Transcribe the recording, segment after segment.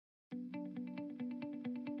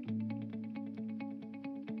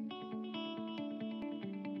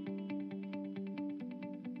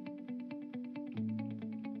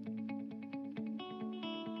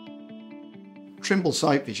Trimble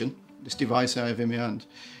SiteVision, this device I have in my hand,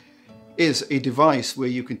 is a device where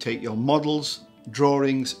you can take your models,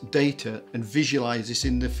 drawings, data and visualize this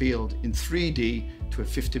in the field in 3D to a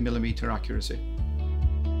 50mm accuracy.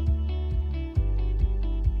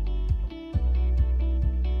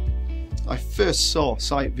 I first saw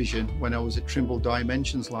SiteVision when I was at Trimble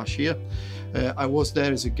Dimensions last year. I was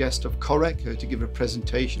there as a guest of Korec to give a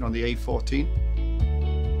presentation on the A14.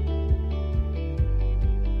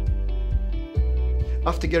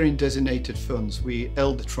 After getting designated funds, we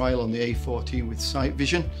held the trial on the A14 with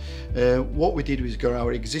SiteVision. What we did was got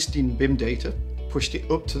our existing BIM data, pushed it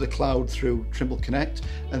up to the cloud through Trimble Connect,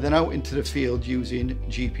 and then out into the field using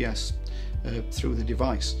GPS through the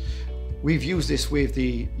device. We've used this with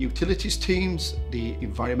the utilities teams, the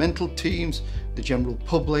environmental teams, the general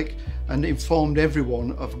public, and informed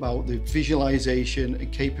everyone about the visualization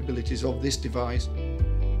and capabilities of this device.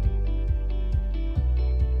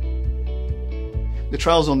 The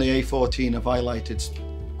trials on the A14 have highlighted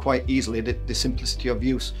quite easily the simplicity of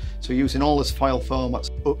use. So using all those file formats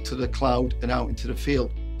up to the cloud and out into the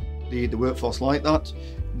field. The workforce like that.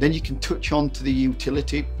 Then you can touch on to the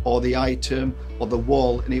utility or the item or the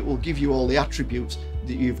wall, and it will give you all the attributes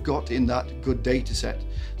that you've got in that good data set.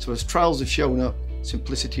 So as trials have shown up,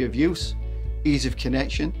 simplicity of use, ease of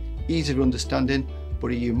connection, ease of understanding, but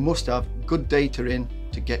you must have good data in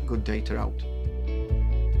to get good data out.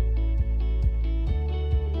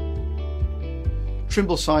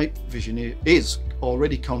 Trimble SiteVision is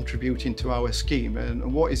already contributing to our scheme,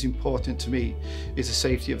 and what is important to me is the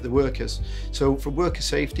safety of the workers. So for worker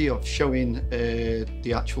safety, of showing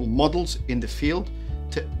the actual models in the field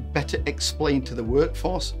to better explain to the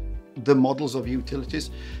workforce the models of utilities,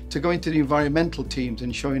 to go into the environmental teams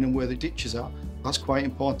and showing them where the ditches are, that's quite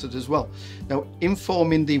important as well. Now,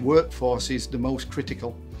 informing the workforce is the most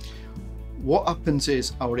critical. What happens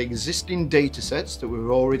is our existing data sets that we've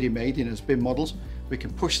already made in as BIM models, we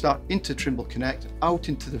can push that into Trimble Connect, out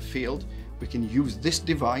into the field. We can use this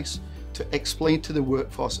device to explain to the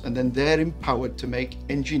workforce, and then they're empowered to make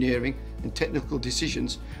engineering and technical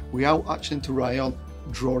decisions without actually to rely on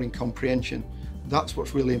drawing comprehension. That's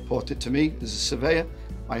what's really important to me as a surveyor.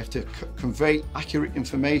 I have to convey accurate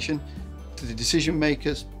information to the decision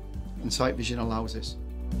makers, and SiteVision allows this.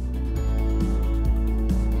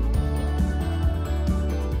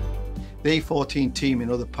 The A14 team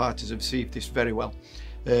and other parties have received this very well.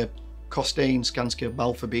 Costain, Skanska,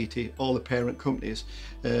 Balfour Beatty, all the parent companies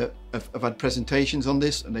have had presentations on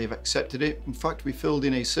this, and they've accepted it. In fact, we filled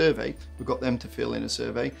in a survey, we got them to fill in a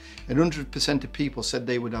survey, and 100% of people said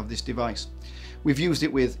they would have this device. We've used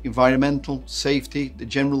it with environmental, safety, the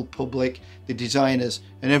general public, the designers,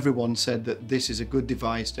 and everyone said that this is a good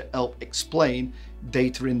device to help explain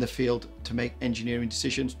data in the field to make engineering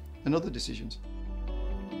decisions and other decisions.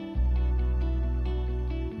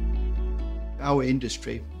 Our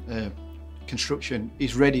industry, construction,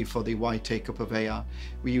 is ready for the wide take-up of AR.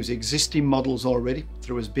 We use existing models already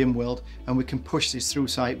through as BIM World, and we can push this through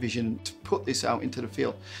SiteVision to put this out into the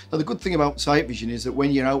field. Now, the good thing about SiteVision is that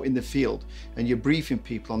when you're out in the field and you're briefing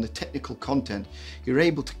people on the technical content, you're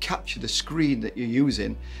able to capture the screen that you're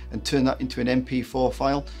using and turn that into an MP4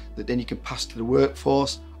 file that then you can pass to the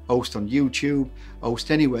workforce, host on YouTube,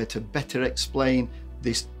 host anywhere to better explain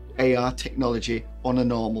this AR technology on a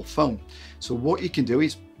normal phone. So what you can do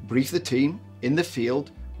is brief the team in the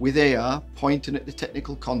field with AR pointing at the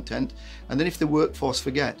technical content, and then if the workforce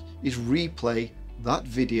forget, is replay that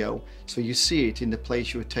video so you see it in the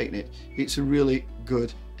place you were taking it. It's a really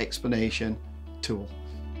good explanation tool.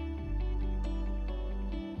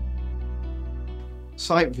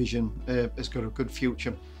 SiteVision has got a good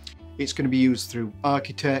future. It's going to be used through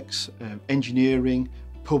architects, engineering,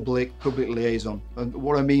 public liaison. And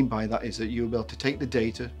what I mean by that is that you'll be able to take the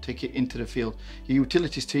data, take it into the field. Your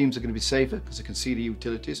utilities teams are going to be safer because they can see the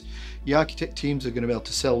utilities. Your architect teams are going to be able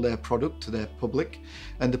to sell their product to their public.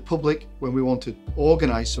 And the public, when we want to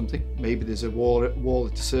organise something, maybe there's a wall at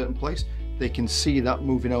a certain place, they can see that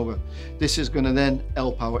moving over. This is going to then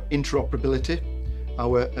help our interoperability,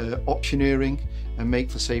 our optioneering, and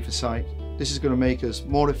make for safer site. This is going to make us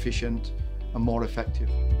more efficient and more effective.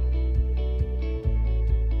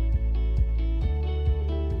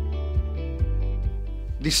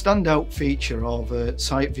 The standout feature of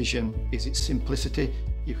SiteVision is its simplicity.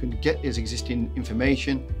 You can get its existing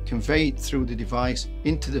information, convey it through the device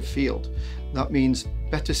into the field. That means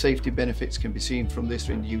better safety benefits can be seen from this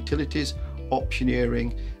in utilities,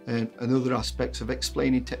 optioneering, and other aspects of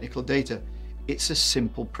explaining technical data. It's a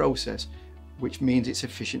simple process, which means it's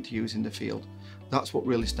efficient to use in the field. That's what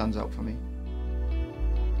really stands out for me.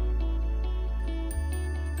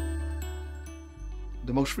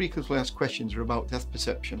 The most frequently asked questions are about depth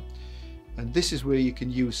perception, and this is where you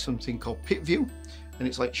can use something called pit view, and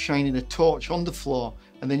it's like shining a torch on the floor,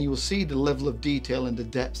 and then you will see the level of detail and the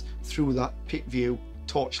depth through that pit view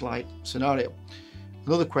torchlight scenario.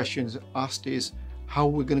 Another question asked is how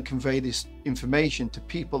we're going to convey this information to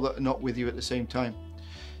people that are not with you at the same time.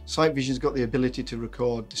 SiteVision's got the ability to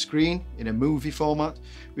record the screen in a movie format.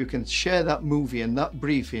 We can share that movie and that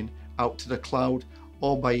briefing out to the cloud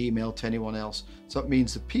or by email to anyone else. So that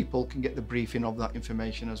means that people can get the briefing of that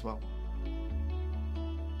information as well.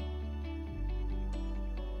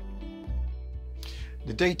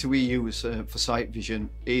 The data we use for SiteVision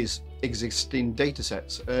is existing data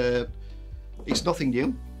sets. It's nothing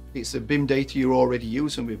new. It's the BIM data you already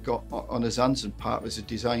use and we've got on as and part as a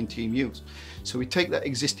design team use. So we take that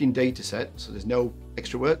existing data set, so there's no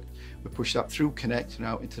extra work, we push that through Connect and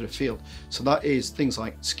out into the field. So that is things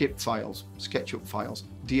like skip files, SketchUp files,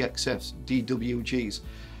 DXFs, DWGs,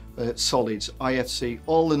 solids, IFC,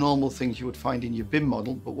 all the normal things you would find in your BIM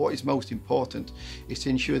model. But what is most important is to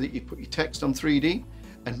ensure that you put your text on 3D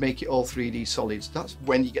and make it all 3D solids. That's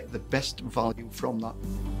when you get the best value from that.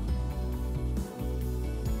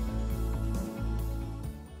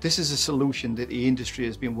 This is a solution that the industry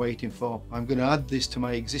has been waiting for. I'm going to add this to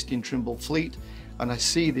my existing Trimble fleet, and I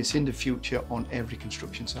see this in the future on every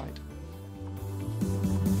construction site.